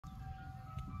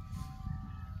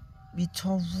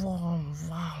Beetle warm.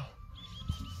 Wow,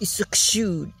 it's so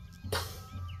cute.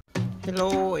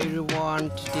 Hello everyone,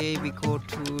 today we go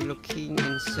to looking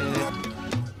insert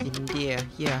India.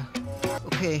 Yeah,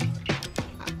 okay,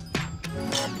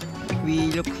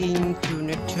 we looking to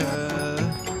nature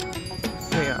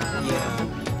fair. Yeah,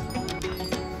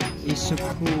 it's so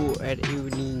cool at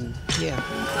evening. Yeah,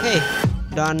 hey,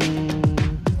 done.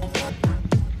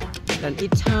 Then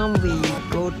each time we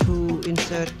go to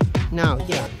insert now.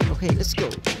 Yeah, okay, let's go.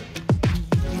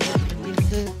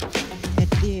 Insert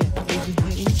at here.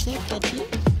 We insert at here.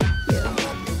 Yeah,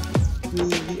 we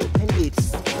open it.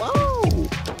 Wow,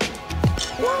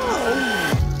 wow.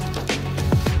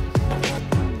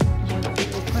 We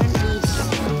open it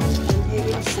and we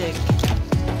insert.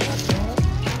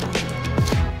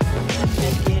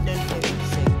 At here, then we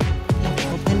insert.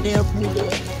 Yeah, open there, open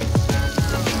there.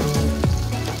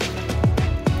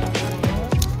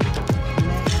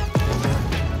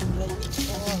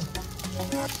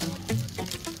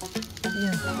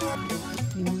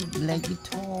 We need like it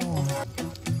tall.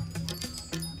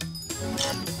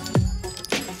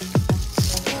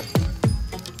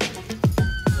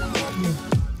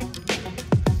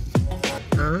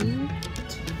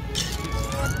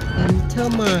 And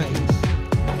termites.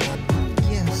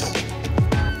 Yes.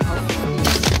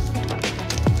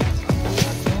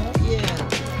 Yeah.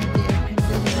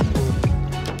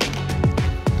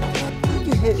 Do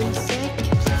you have insect?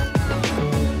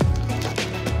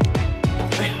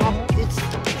 I hope it's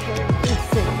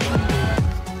insect.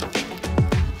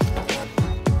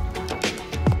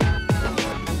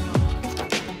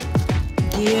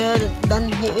 Dear,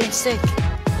 don't hear insect.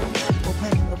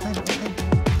 Open. Wow.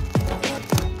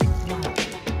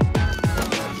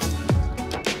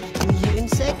 Do you hear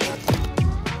insect?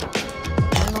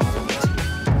 Or not?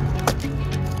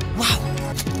 Wow.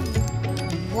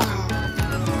 Wow,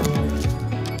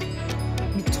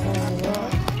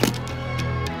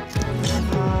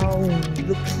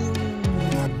 looking.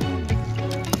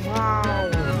 Wow,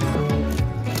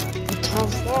 it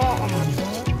transforms.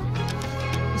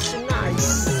 It's so nice.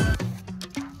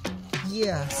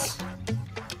 Yes.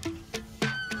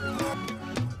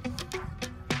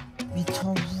 It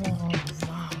transforms.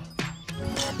 Wow,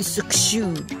 it's so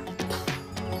cute.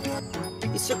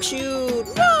 It's so cute.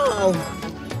 Wow,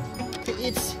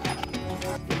 it's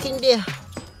looking there.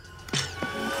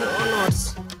 The honors.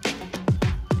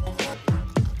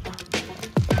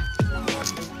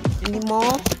 Any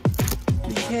more?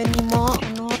 You hear any more or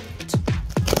not?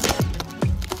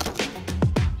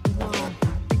 Wow.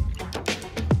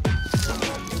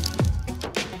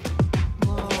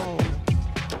 Wow.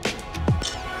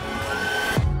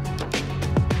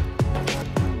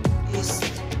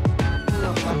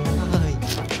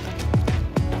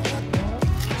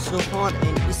 It's so hot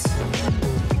and it's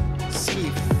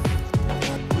sleep.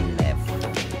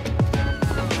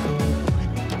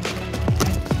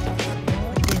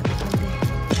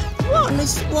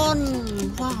 Nice one!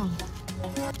 Wow!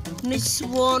 Nice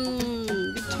one!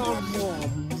 Beetle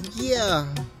warm! Yeah!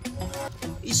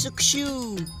 It's so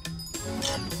cute!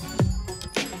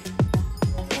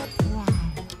 Wow!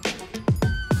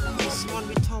 This one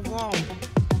Beetle warm!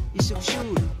 It's so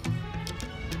cute!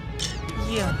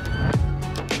 Yeah!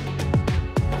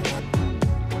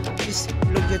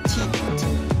 Look at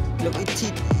teeth! Look at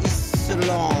teeth! It's so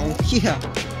long! Yeah!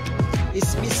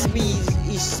 It's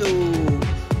so...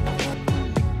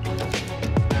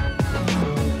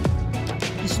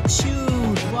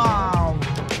 Shoot! Wow!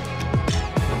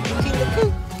 Looking!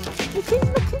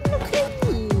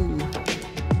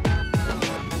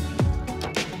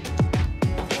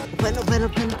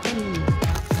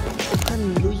 Open!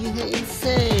 Do you hear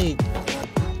insect?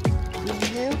 Do you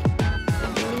hear?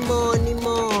 Any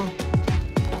more?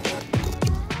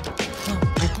 Oh,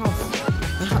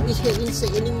 I have it hear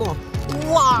insect anymore.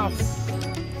 Wow!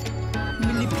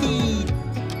 Millipede!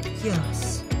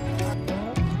 Yes!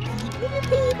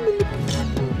 Millipede.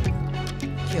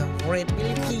 Yeah, red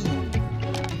millipede.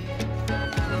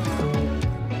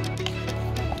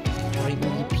 Red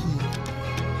millipede.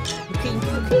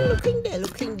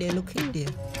 Looking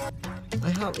there. I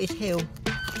hope it help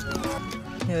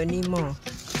anymore.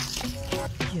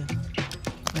 Yeah,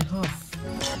 I hope.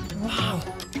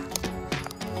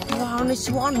 Wow, nice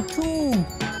one, two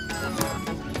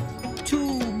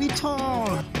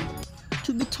Beetle.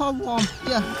 Two Beetle warm.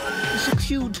 Yeah, it's so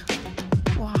cute.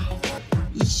 Wow,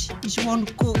 each one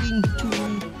going to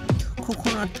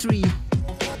coconut tree.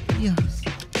 Yes.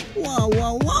 Wow.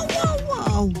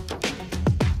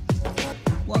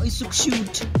 Wow, it's so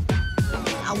cute.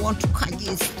 I want to catch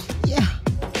this. Yeah.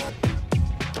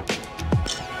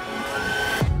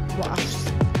 Wow.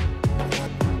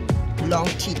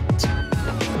 long teeth.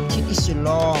 Teeth is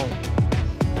long.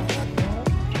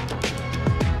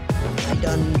 I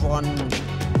don't want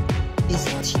it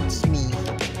teach me.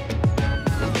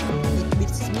 It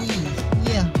beats me.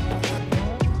 Yeah.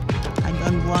 I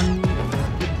don't want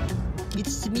it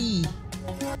beats me.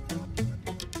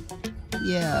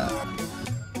 Yeah.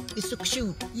 It's so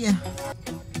cute. Yeah.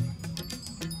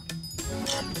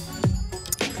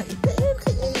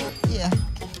 Yeah.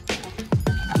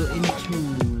 Go into.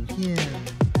 Yeah.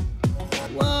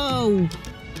 Whoa.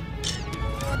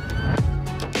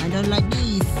 I don't like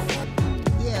this.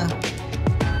 Yeah.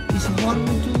 It's want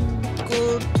to go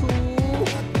to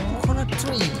coconut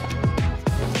tree.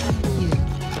 Yeah.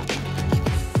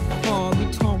 Oh,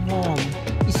 Beetle warm.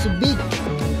 It's so big.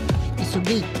 It's so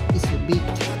big. It's so big.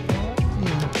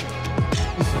 Yeah.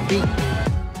 It's so big.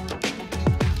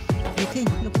 Looking.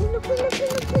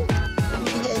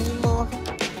 Anymore.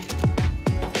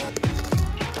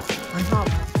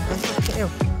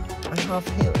 I have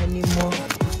hair anymore.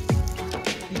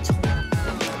 Beetle.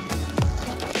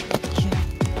 Yeah.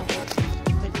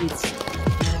 But it's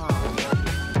wow.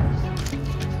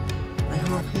 I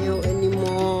have hair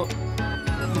anymore.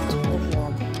 Beetle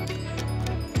warm.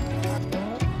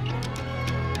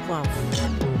 Wow.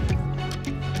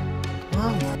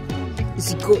 Wow. Is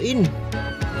it going?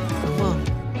 Wow.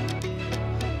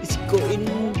 It's going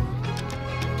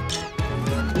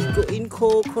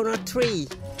coconut tree.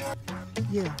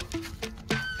 Yeah.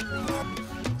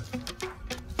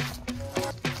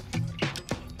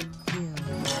 Yeah.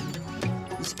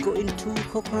 It's going to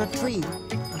coconut tree.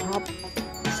 I hope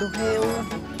so hell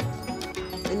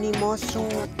anymore so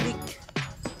big.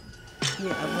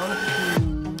 Yeah, I want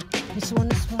to this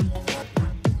one.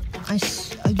 I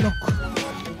look.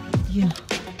 Yeah.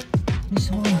 This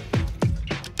one.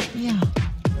 Yeah.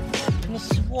 This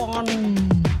one.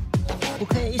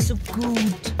 Okay, it's so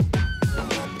good.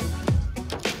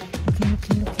 Look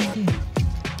here.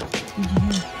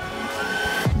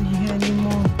 Did you hear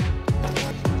anymore?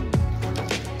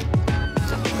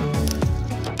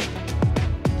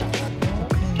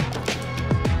 Okay.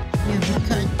 Yeah, we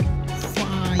can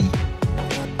fly.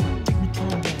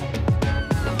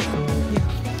 Yeah.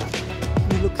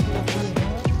 You look here.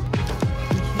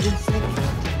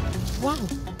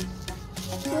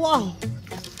 Wow.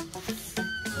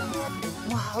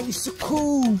 Wow, it's so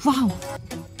cool. Wow.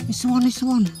 This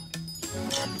one.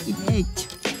 It ate.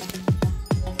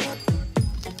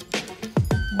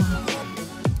 Wow.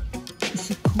 It's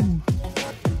so cool.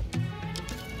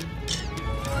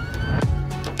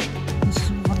 This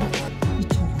one.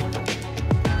 Beetle.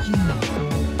 Yeah.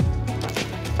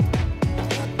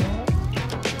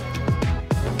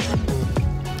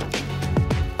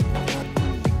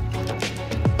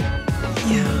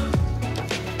 Yeah.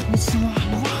 This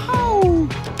one. Wow.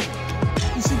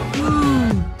 It's so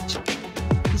good.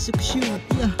 It's so cute.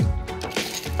 Yeah.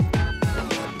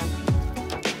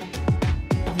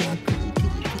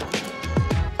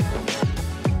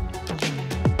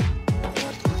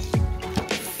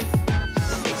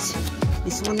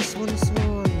 This one. This one.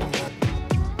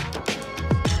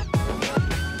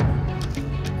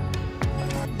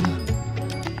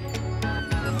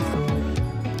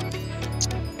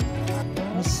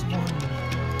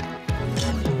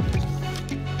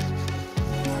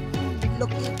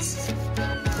 Look, it's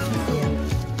there.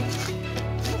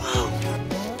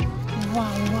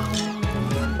 Wow.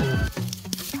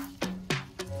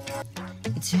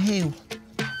 It's hair.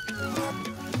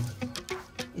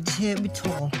 It's hair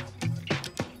Beetle.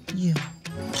 Yeah.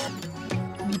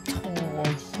 Beetle.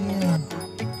 Yeah.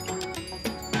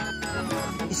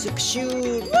 It's so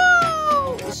cute.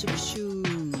 Wow. It's so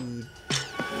cute.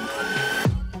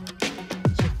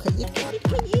 So cut it.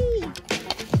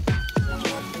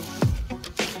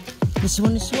 This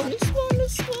one.